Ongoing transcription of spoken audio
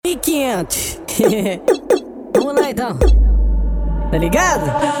500. Vamos lá então. Tá ligado?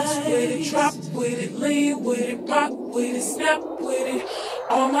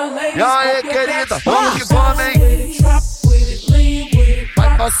 E aí, querida, vamos que vamos, hein?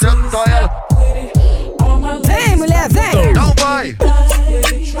 Vai pra sentar ela. Vem, mulher, vem! Não vai!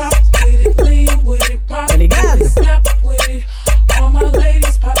 Tá ligado?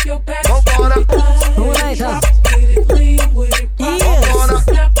 Vambora! Vamos lá então. Vambora!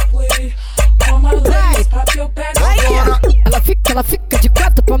 Ela fica de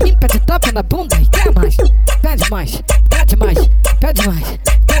quatro pra mim, pede tapa na bunda e quer mais. Pede mais, pede mais, pede mais,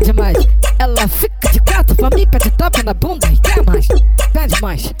 pede mais. Ela fica de quatro pra mim, pede tapa na bunda e quer mais. Pede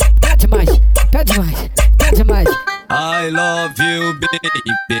mais, pede mais, pede mais, pede mais. I love you,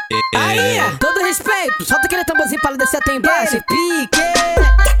 baby. Aí, todo respeito, solta aquele tamborzinho pra ela descer até embaixo. Pique!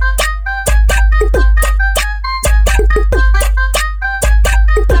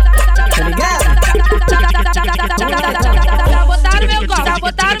 Tá ligado? Botaram meu copo,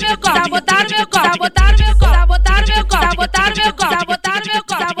 botaram meu copo, botaram meu copo, botaram meu copo, botaram meu copo, botaram meu copo, botaram meu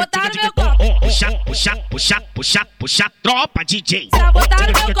copo, botaram meu copo. Puxa, puxa, puxa, puxa, puxa, tropa DJ. Botaram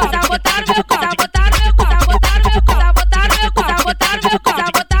meu copo, botaram meu copo, botaram meu copo, botaram meu copo, botaram meu copo, botaram meu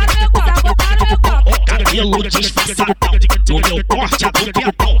copo, botaram meu copo, botaram meu copo. Cabelo disfarçadão, no meu corte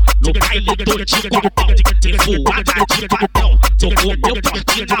adovedão, no baile do ticotão, voada de patão, tô com meu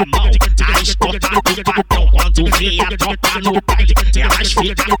porte na mão, a escola do patão. Quando vê a tropa no baile, elas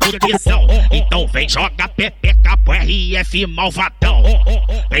ficam com tesão. Então vem joga pepeca pro RF malvadão,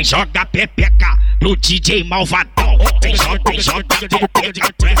 vem joga pepeca pro DJ malvadão, vem joga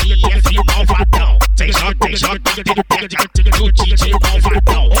pepeca pro RF malvadão, vem joga pepeca pro DJ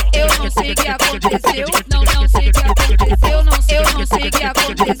malvadão. Eu não sei o que aconteceu, não sei o que aconteceu, eu não sei o que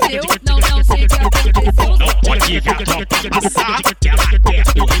aconteceu, não sei o que aconteceu. Não pode ver a tropa passar, que ela quer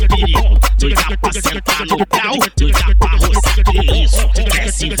correr perigo. Doida pra sentar no grau, doida pra roçar, que isso? Quer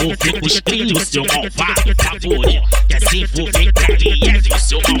se envolver com os trilhos, seu malvado favorito? Quer se envolver com RF,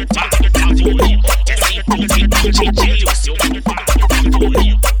 seu malvado favorito? Quer se envolver com o DJ, o seu malvado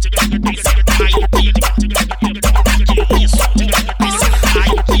favorito? Vem sentar aí, kid, que isso? Vem sentar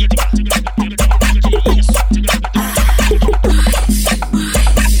aí, kid, que isso?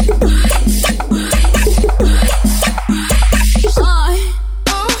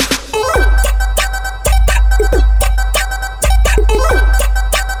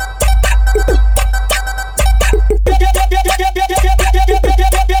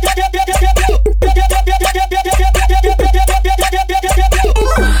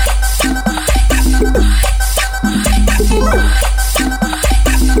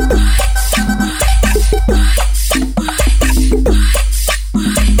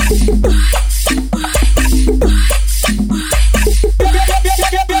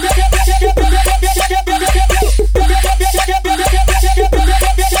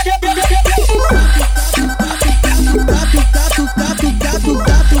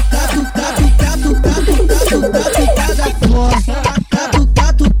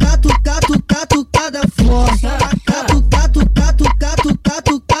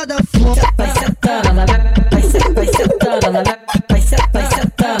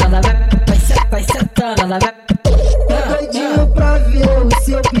 Doidinho pra ver o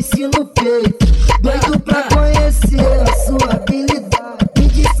seu piscino peito, doido pra conhecer a sua habilidade.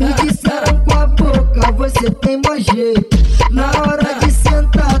 Me disseram com a boca, você tem mais jeito. Na hora de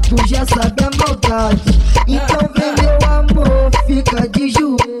sentar, tu já sabe a maldade. Então vem meu amor, fica de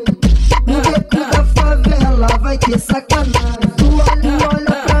joelho. No beco da favela vai ter sacanagem. Tu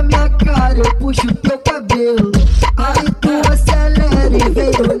olha pra minha cara, eu puxo teu cabelo. Aí tu acelera e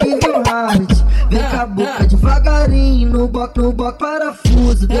vem no nível hard. Vem com a boca devagarinho, no boco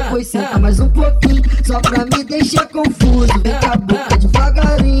parafuso. Depois senta mais um pouquinho, só pra me deixar confuso. Vem com a boca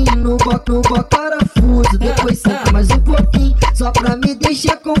devagarinho, no boco parafuso. Depois senta mais um pouquinho, só pra me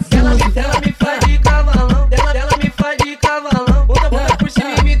deixar confuso. Ela me faz de cavalão, ela me faz de cavalão. Bota por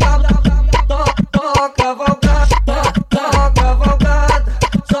cima e me dá, toca cavalgada, toca cavalgada,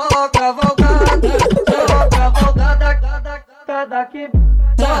 só cavalgada, toca cavalgada, cada que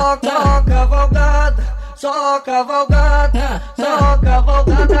toca cavalgada, só cavalgada, só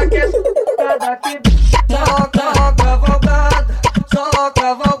cavalgada que cada que toca cavalgada, só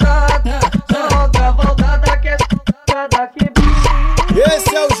cavalgada, só cavalgada que cada que.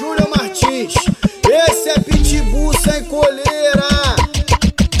 Esse é o Júlio Martins, esse é Pitbull sem coleira.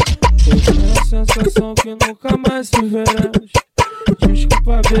 Uma sensação que nunca mais se verás.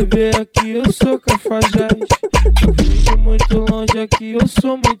 Desculpa beber, aqui eu sou cafajeste. Eu vim de muito longe, aqui eu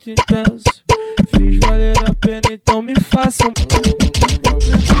sou muito intenso. Fiz valer a pena, então me façam.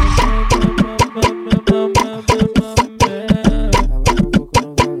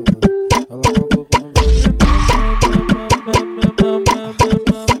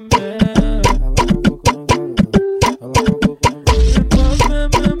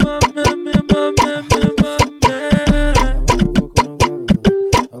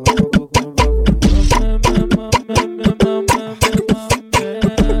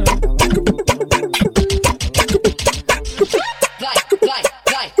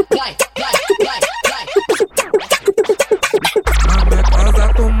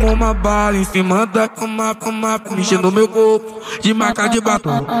 na bala, em cima da cama, mexendo meu corpo de marca de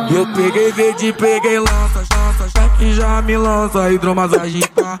batom. Eu peguei verde, peguei lança, que já me lança. Hidromassagem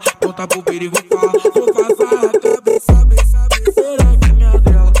pá, ponta pro perigo pá. Vou passar a cabeça, será que minha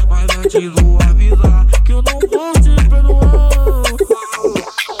dela? Mas antes vou avisar que eu não vou te perdoar.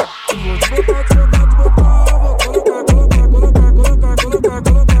 Vou te botar, vou colocar.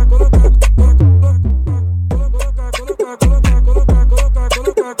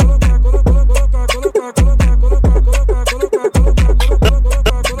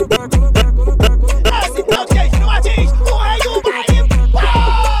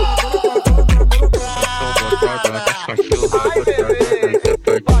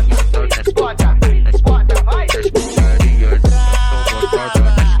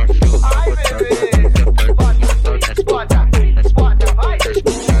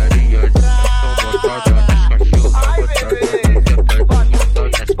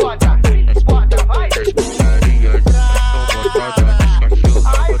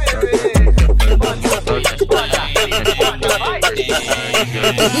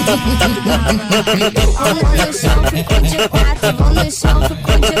 Vou no chão, fico de quatro, vou no chão,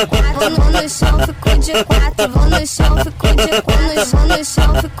 fico de quatro, vou no chão, fico de quatro, vou no chão, fico de quatro, vou no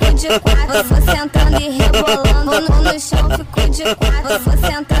chão, fico de quatro, vou sentando e rebolando, vou no chão, fico de quatro, vou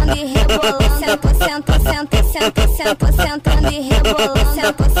sentando e rebolando, sento, sentando e rebolando,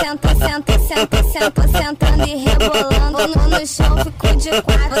 sento, sentando e rebolando, vou no chão, fico de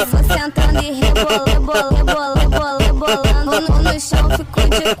quatro, vou sentando e rebolando, vou no chão, fico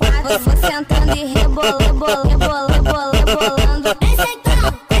de quatro, vou sentando e rebolando. Vem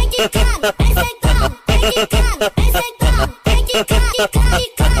sentando, vem quicando, vem sentando, vem quicando, vem sentando, vem quicando,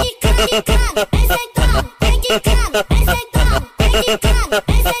 vem sentando, vem quicando, vem sentando, vem quicando,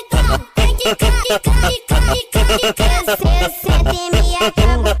 vem sentando, vem quicando, sede me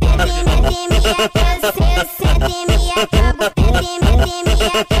acaba, sede me acaba, sede me acaba,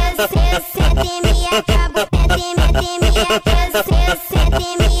 sede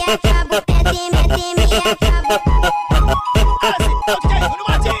me acaba, sede me acaba,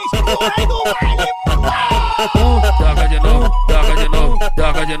 Joga de novo, joga de novo,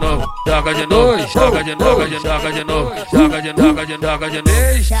 joga de novo, joga de novo, joga de novo, joga de novo, joga de novo, joga de novo.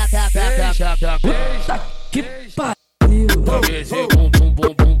 Que pariu. Joga esse bum bum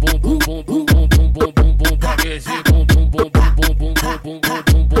bum bum bum bum bum bum bum bum bum bum bum. Joga esse bum bum bum bum bum bum bum bum bum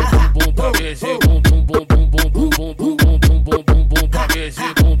bum bum bum. Joga esse bum bum bum bum bum bum bum bum bum bum bum bum bum. Joga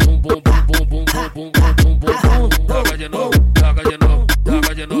esse bum bum bum bum bum bum bum bum bum bum bum. Joga de novo, joga de novo,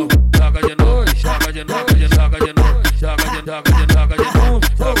 joga de novo, joga de novo, joga de novo, joga de novo, joga de novo,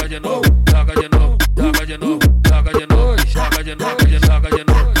 joga de novo, joga de novo, joga de novo, joga de novo, joga de novo, joga de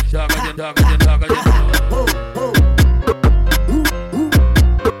novo, joga de novo, joga de novo, joga de novo.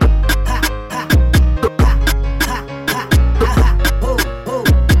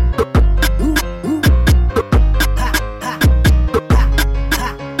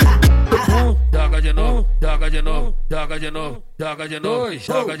 Joga de novo, joga de novo, joga de novo,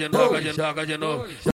 joga de novo, joga de novo, joga de novo.